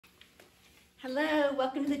Hello,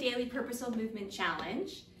 welcome to the Daily Purposeful Movement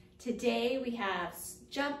Challenge. Today we have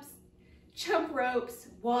jumps, jump ropes,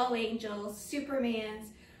 wall angels, Supermans.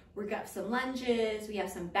 We've got some lunges, we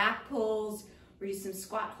have some back pulls, we're gonna do some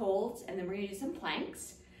squat holds, and then we're gonna do some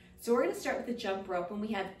planks. So we're gonna start with the jump rope, and we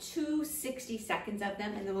have 60 seconds of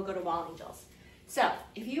them, and then we'll go to wall angels. So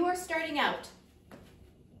if you are starting out,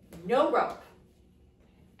 no rope,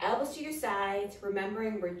 elbows to your sides,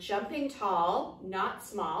 remembering we're jumping tall, not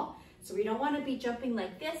small. So we don't want to be jumping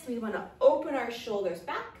like this. We want to open our shoulders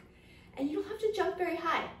back, and you don't have to jump very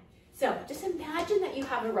high. So just imagine that you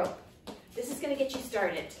have a rope. This is going to get you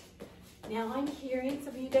started. Now I'm hearing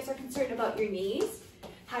some of you guys are concerned about your knees,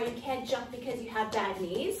 how you can't jump because you have bad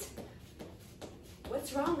knees.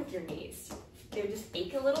 What's wrong with your knees? They just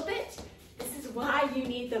ache a little bit? This is why you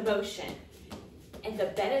need the motion. And the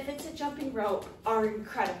benefits of jumping rope are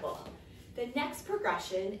incredible. The next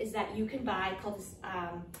progression is that you can buy called this,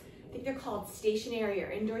 I think they're called stationary or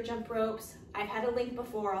indoor jump ropes. I've had a link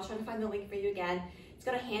before. I'll try to find the link for you again. It's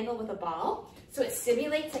got a handle with a ball, so it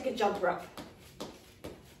simulates like a jump rope.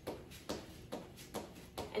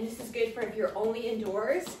 And this is good for if you're only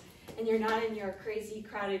indoors and you're not in your crazy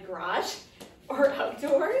crowded garage or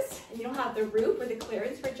outdoors and you don't have the roof or the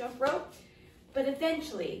clearance for a jump rope. But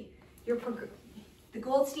eventually, the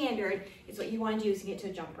gold standard is what you want to do is to get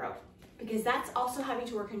to a jump rope, because that's also having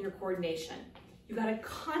to work on your coordination. You gotta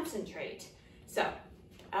concentrate. So,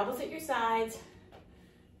 elbows at your sides,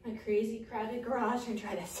 my crazy crowded garage, and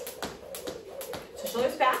try this. So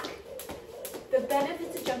shoulders back. The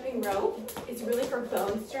benefits of jumping rope is really for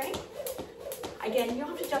bone strength. Again, you don't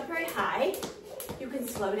have to jump very high. You can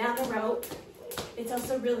slow down the rope. It's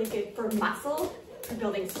also really good for muscle, for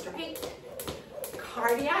building strength,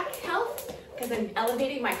 cardiac health, because I'm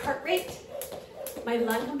elevating my heart rate, my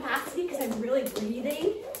lung capacity, because I'm really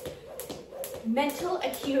breathing, mental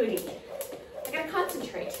acuity. I gotta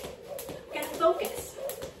concentrate. I gotta focus.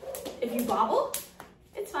 If you wobble,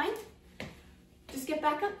 it's fine. Just get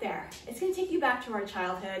back up there. It's gonna take you back to our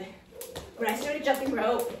childhood. When I started jumping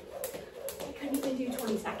rope, I couldn't even do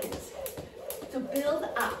 20 seconds. So build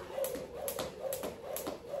up.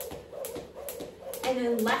 And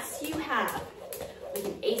unless you have like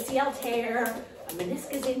an ACL tear, a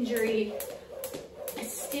meniscus injury, a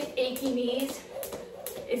stiff, achy knees,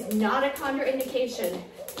 is not a contraindication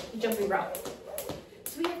to jumping rope.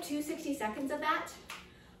 So we have 60 seconds of that.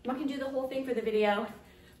 I'm not gonna do the whole thing for the video,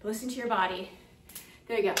 but listen to your body.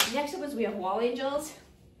 There you go. Next up is we have wall angels,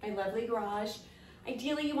 my lovely garage.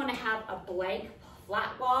 Ideally, you wanna have a blank,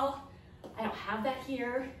 flat wall. I don't have that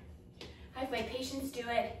here. I have my patients do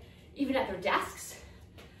it, even at their desks,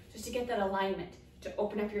 just to get that alignment, to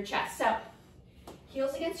open up your chest. So,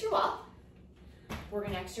 heels against your wall. We're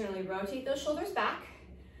gonna externally rotate those shoulders back.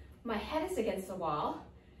 My head is against the wall,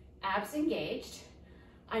 abs engaged.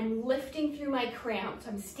 I'm lifting through my crown, so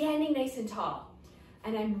I'm standing nice and tall.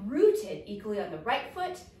 And I'm rooted equally on the right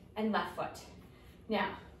foot and left foot. Now,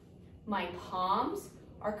 my palms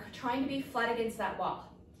are trying to be flat against that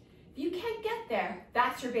wall. If you can't get there,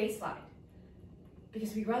 that's your baseline.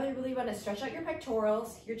 Because we really want to stretch out your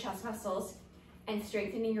pectorals, your chest muscles, and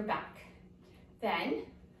strengthening your back. Then,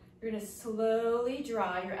 you're gonna slowly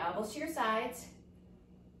draw your elbows to your sides,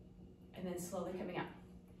 and then slowly coming up.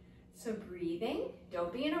 So breathing,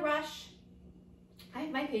 don't be in a rush. I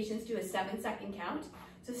have my patients do a 7-second count,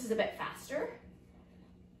 so this is a bit faster.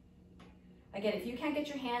 Again, if you can't get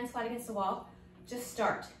your hands flat against the wall, just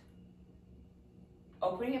start.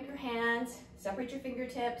 Opening up your hands, separate your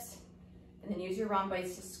fingertips, and then use your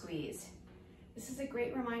rhomboids to squeeze. This is a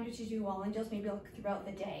great reminder to do wall angels maybe throughout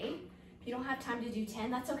the day. If you don't have time to do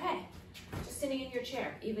 10, that's okay. Just sitting in your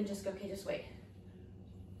chair, even just go, okay, just wait.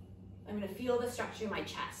 I'm gonna feel the structure in my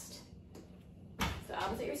chest. So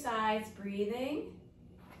elbows at your sides, breathing.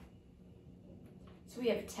 So we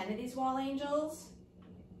have 10 of these wall angels.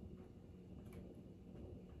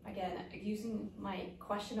 Again, using my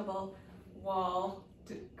questionable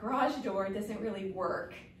garage door doesn't really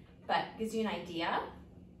work, but gives you an idea.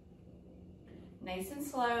 Nice and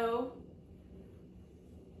slow.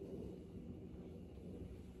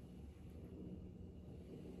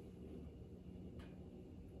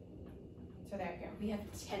 So there you go, we have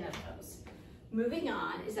 10 of those. Moving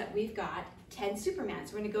on is that we've got 10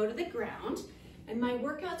 Supermans. We're gonna go to the ground, and my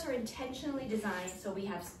workouts are intentionally designed so we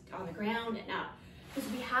have on the ground and up,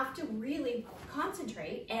 because we have to really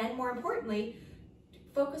concentrate and, more importantly,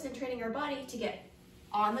 focus on training our body to get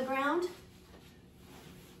on the ground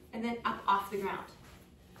and then up off the ground.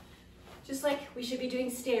 Just like we should be doing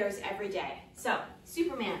stairs every day. So,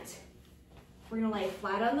 Supermans. We're gonna lay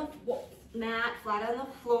flat on the mat, flat on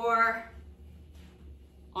the floor.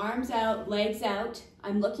 Arms out, legs out.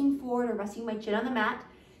 I'm looking forward or resting my chin on the mat.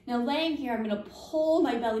 Now laying here, I'm gonna pull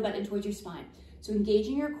my belly button towards your spine. So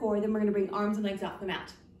engaging your core, then we're gonna bring arms and legs off the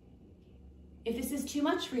mat. If this is too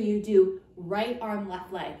much for you, do right arm,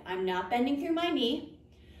 left leg. I'm not bending through my knee.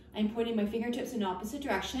 I'm pointing my fingertips in opposite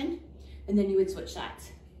direction, and then you would switch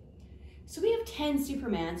sides. So we have 10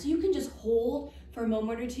 Superman, so you can just hold for a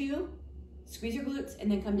moment or two, squeeze your glutes, and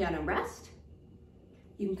then come down and rest.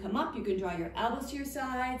 You can come up, you can draw your elbows to your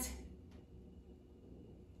sides,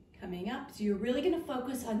 coming up. So you're really gonna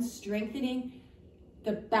focus on strengthening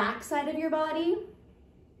the back side of your body.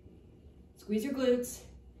 Squeeze your glutes,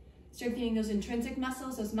 strengthening those intrinsic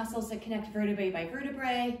muscles, those muscles that connect vertebrae by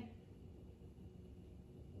vertebrae.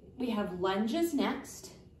 We have lunges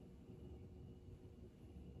next.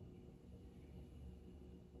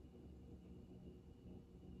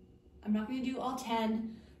 I'm not gonna do all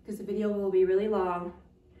 10 because the video will be really long.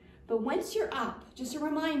 But once you're up, just a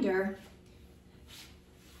reminder,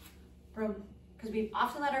 because we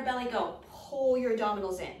often let our belly go, pull your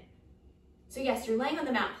abdominals in. So yes, you're laying on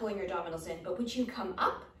the mat pulling your abdominals in, but once you come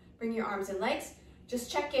up, bring your arms and legs,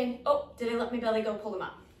 just check in. Oh, did I let my belly go? Pull them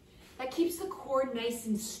up. That keeps the core nice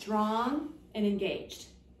and strong and engaged.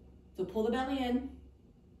 So pull the belly in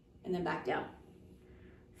and then back down.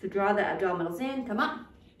 So draw the abdominals in, come up.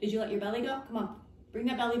 Did you let your belly go? Come on, bring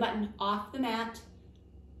that belly button off the mat.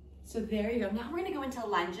 So there you go. Now we're gonna go into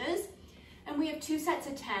lunges, and we have 2 sets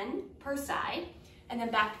of 10 per side, and then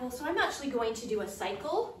back pull. So I'm actually going to do a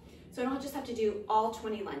cycle, so I don't just have to do all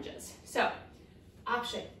 20 lunges. So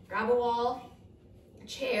option, grab a wall, a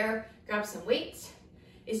chair, grab some weights,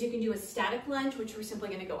 is you can do a static lunge, which we're simply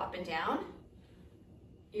gonna go up and down.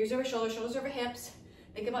 Ears over shoulders, shoulders over hips.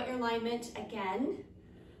 Think about your alignment. Again,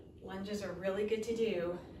 lunges are really good to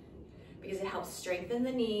do because it helps strengthen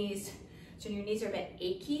the knees. So when your knees are a bit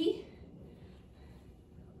achy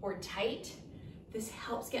or tight, this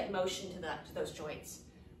helps get motion to those joints.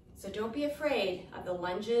 So don't be afraid of the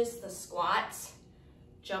lunges, the squats,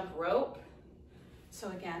 jump rope. So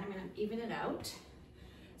again, I'm gonna even it out.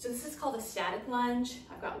 So this is called a static lunge.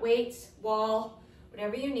 I've got weights, wall,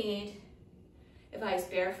 whatever you need. If I was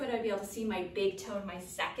barefoot, I'd be able to see my big toe and my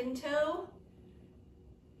second toe.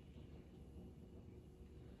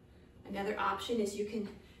 Another option is you can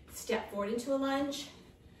step forward into a lunge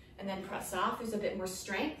and then press off. There's a bit more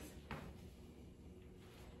strength.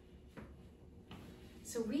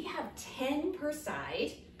 So we have 10 per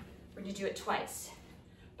side. We're gonna do it twice,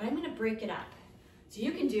 but I'm gonna break it up. So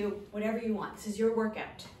you can do whatever you want. This is your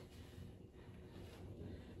workout.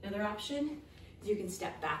 Another option is you can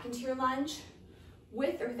step back into your lunge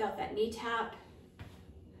with or without that knee tap.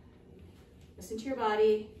 Listen to your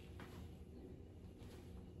body.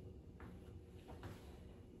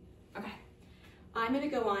 Okay, I'm gonna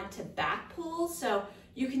go on to back pulls. So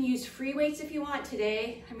you can use free weights if you want.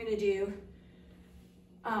 Today, I'm gonna do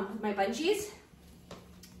my bungees.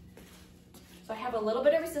 So I have a little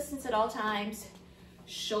bit of resistance at all times.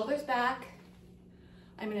 Shoulders back.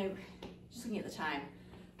 Just looking at the time.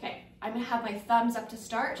 Okay, I'm gonna have my thumbs up to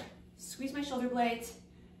start, squeeze my shoulder blades,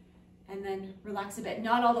 and then relax a bit,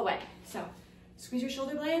 not all the way. So squeeze your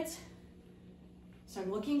shoulder blades. So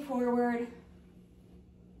I'm looking forward.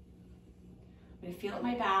 I'm gonna feel it in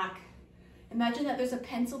my back. Imagine that there's a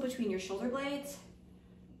pencil between your shoulder blades.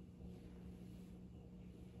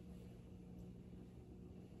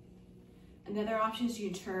 Another option is you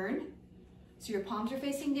turn, so your palms are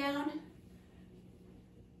facing down,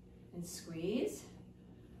 and squeeze.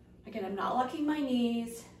 Again, I'm not locking my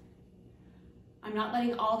knees. I'm not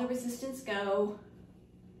letting all the resistance go.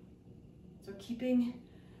 So keeping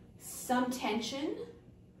some tension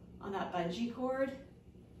on that bungee cord.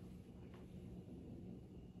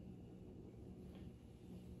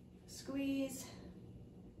 Squeeze,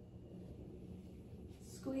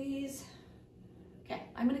 squeeze. Okay,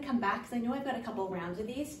 I'm gonna come back because I know I've got a couple rounds of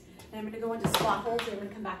these, and I'm gonna go into squat holds and I'm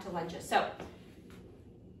gonna come back to lunges. So,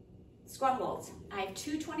 squat holds. I have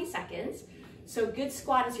 20 seconds. So good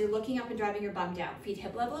squat is you're looking up and driving your bum down, feet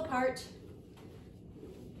hip level apart.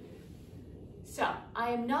 So I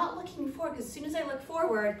am not looking forward because as soon as I look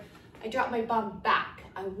forward, I drop my bum back.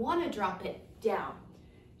 I wanna drop it down.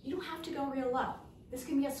 You don't have to go real low. This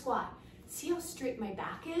can be a squat. See how straight my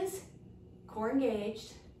back is? Core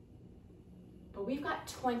engaged. But we've got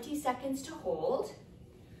 20 seconds to hold.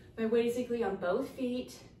 My weight is equally on both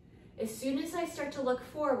feet. As soon as I start to look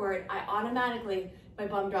forward, I automatically, my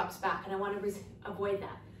bum drops back, and I want to avoid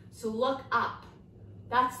that. So look up.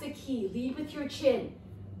 That's the key. Lead with your chin.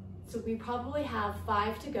 So we probably have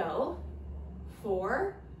 5 to go.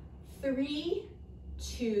 4, 3,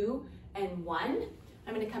 2, and 1.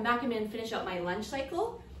 I'm going to come back and finish out my lunge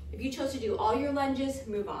cycle. If you chose to do all your lunges,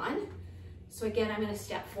 move on. So again, I'm gonna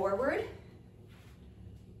step forward.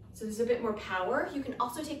 So there's a bit more power. You can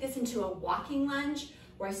also take this into a walking lunge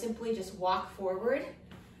where I simply just walk forward.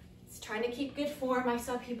 It's trying to keep good form. I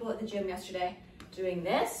saw people at the gym yesterday doing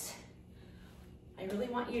this. I really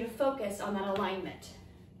want you to focus on that alignment.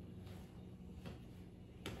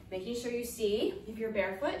 Making sure you see, if you're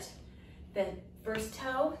barefoot, the first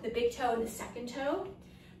toe, the big toe, and the second toe.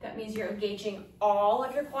 That means you're engaging all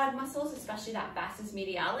of your quad muscles, especially that vastus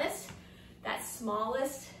medialis, that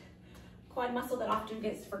smallest quad muscle that often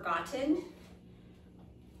gets forgotten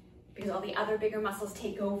because all the other bigger muscles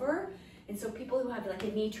take over. And so people who have like a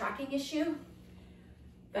knee tracking issue,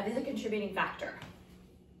 that is a contributing factor.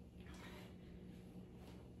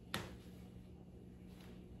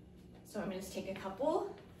 So I'm gonna just take a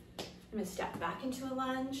couple. I'm gonna step back into a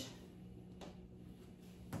lunge.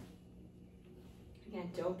 Again,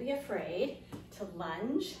 don't be afraid to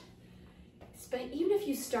lunge. But even if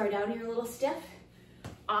you start out and you're a little stiff,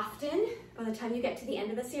 often by the time you get to the end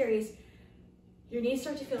of the series, your knees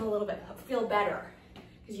start to feel better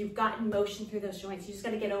because you've gotten motion through those joints. You just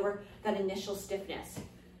got to get over that initial stiffness. So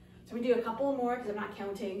I'm gonna do a couple more because I'm not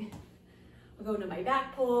counting. I'll go into my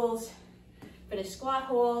back pulls, finish squat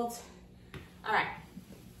holds. All right,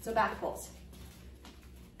 so back pulls.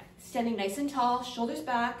 Standing nice and tall, shoulders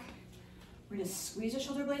back. We're gonna squeeze your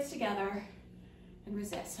shoulder blades together and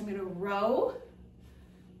resist. I'm gonna row,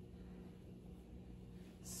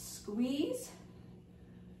 squeeze,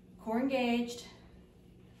 core engaged.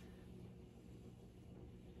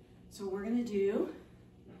 So we're gonna do,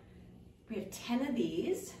 we have 10 of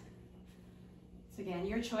these. So again,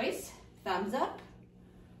 your choice, thumbs up,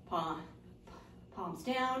 palms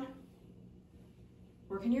down.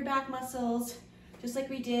 Working your back muscles, just like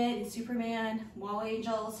we did in Superman, Wall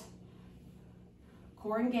Angels.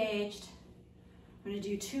 Core engaged. I'm gonna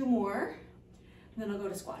do 2 more, and then I'll go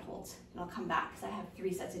to squat holds, and I'll come back because I have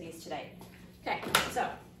 3 sets of these today. Okay, so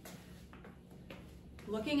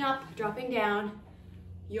looking up, dropping down.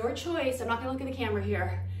 Your choice, I'm not gonna look at the camera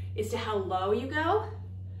here, is to how low you go,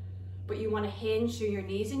 but you wanna hinge through your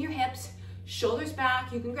knees and your hips, shoulders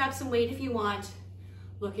back. You can grab some weight if you want.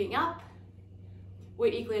 Looking up,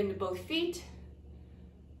 weight equally into both feet.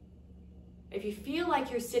 If you feel like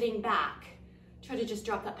you're sitting back, try to just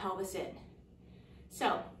drop that pelvis in.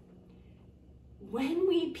 So when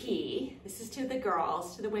we pee, this is to the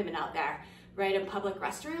girls, to the women out there, right, in public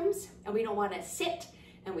restrooms, and we don't want to sit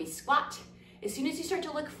and we squat. As soon as you start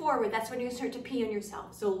to look forward, that's when you start to pee on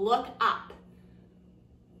yourself. So look up.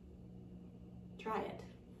 Try it.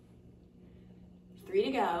 3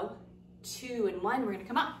 to go, 2 and 1, we're gonna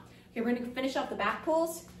come up. Okay, we're gonna finish off the back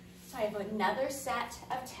pulls. So I have another set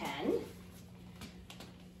of 10.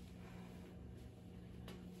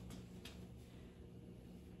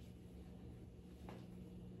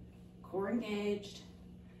 Core engaged,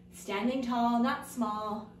 standing tall, not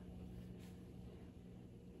small.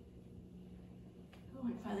 Oh,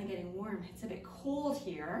 I'm finally getting warm. It's a bit cold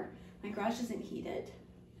here. My garage isn't heated.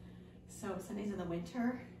 So Sundays in the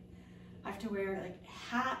winter, I have to wear like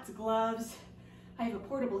hats, gloves. I have a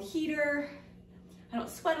portable heater. I don't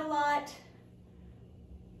sweat a lot.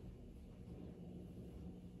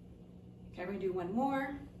 Okay, we're gonna do 1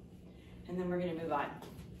 more, and then we're gonna move on.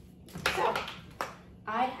 So,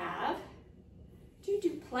 I have do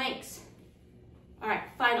planks. All right,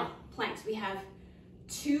 final planks. We have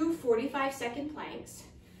 2 45-second planks.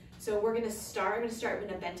 So I'm gonna start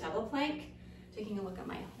with a bent elbow plank. Taking a look at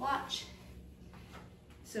my watch.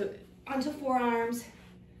 So onto forearms,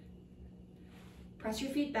 press your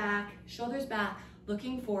feet back, shoulders back,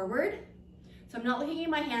 looking forward. So I'm not looking at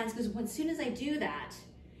my hands because as soon as I do that,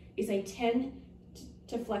 I tend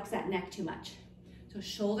to flex that neck too much. So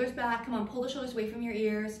shoulders back, come on, pull the shoulders away from your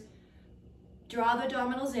ears. Draw the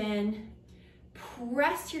abdominals in.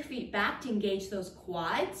 Press your feet back to engage those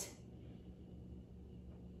quads.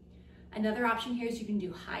 Another option here is you can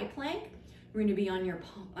do high plank. We're gonna be on your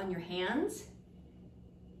hands.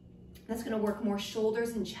 That's gonna work more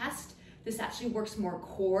shoulders and chest. This actually works more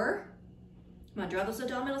core. Come on, draw those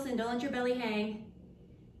abdominals in, don't let your belly hang.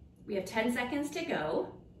 We have 10 seconds to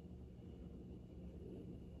go.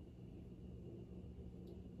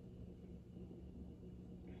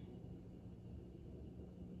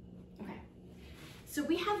 So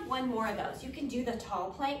we have 1 more of those. You can do the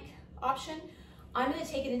tall plank option. I'm gonna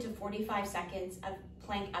take it into 45 seconds of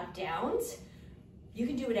plank up downs. You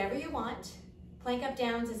can do whatever you want. Plank up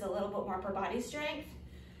downs is a little bit more upper body strength.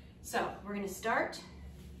 So we're gonna start.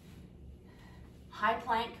 High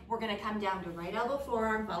plank, we're gonna come down to right elbow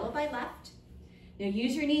forearm, followed by left. Now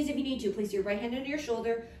use your knees if you need to. Place your right hand under your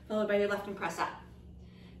shoulder, followed by your left and press up.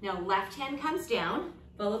 Now left hand comes down,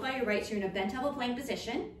 followed by your right, so you're in a bent elbow plank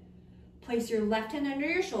position. Place your left hand under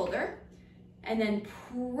your shoulder, and then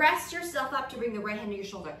press yourself up to bring the right hand to your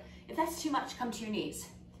shoulder. If that's too much, come to your knees.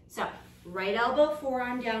 So right elbow,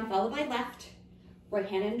 forearm down, followed by left. Right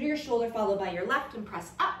hand under your shoulder, followed by your left, and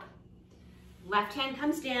press up. Left hand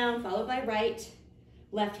comes down, followed by right.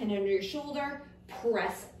 Left hand under your shoulder,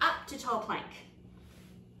 press up to tall plank.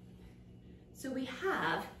 So we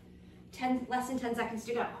have less than 10 seconds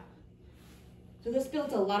to go. So this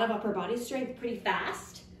builds a lot of upper body strength pretty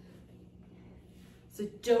fast. So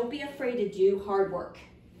don't be afraid to do hard work.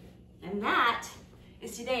 And that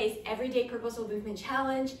is today's Everyday Purposeful Movement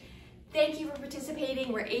Challenge. Thank you for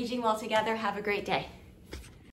participating. We're aging well together. Have a great day.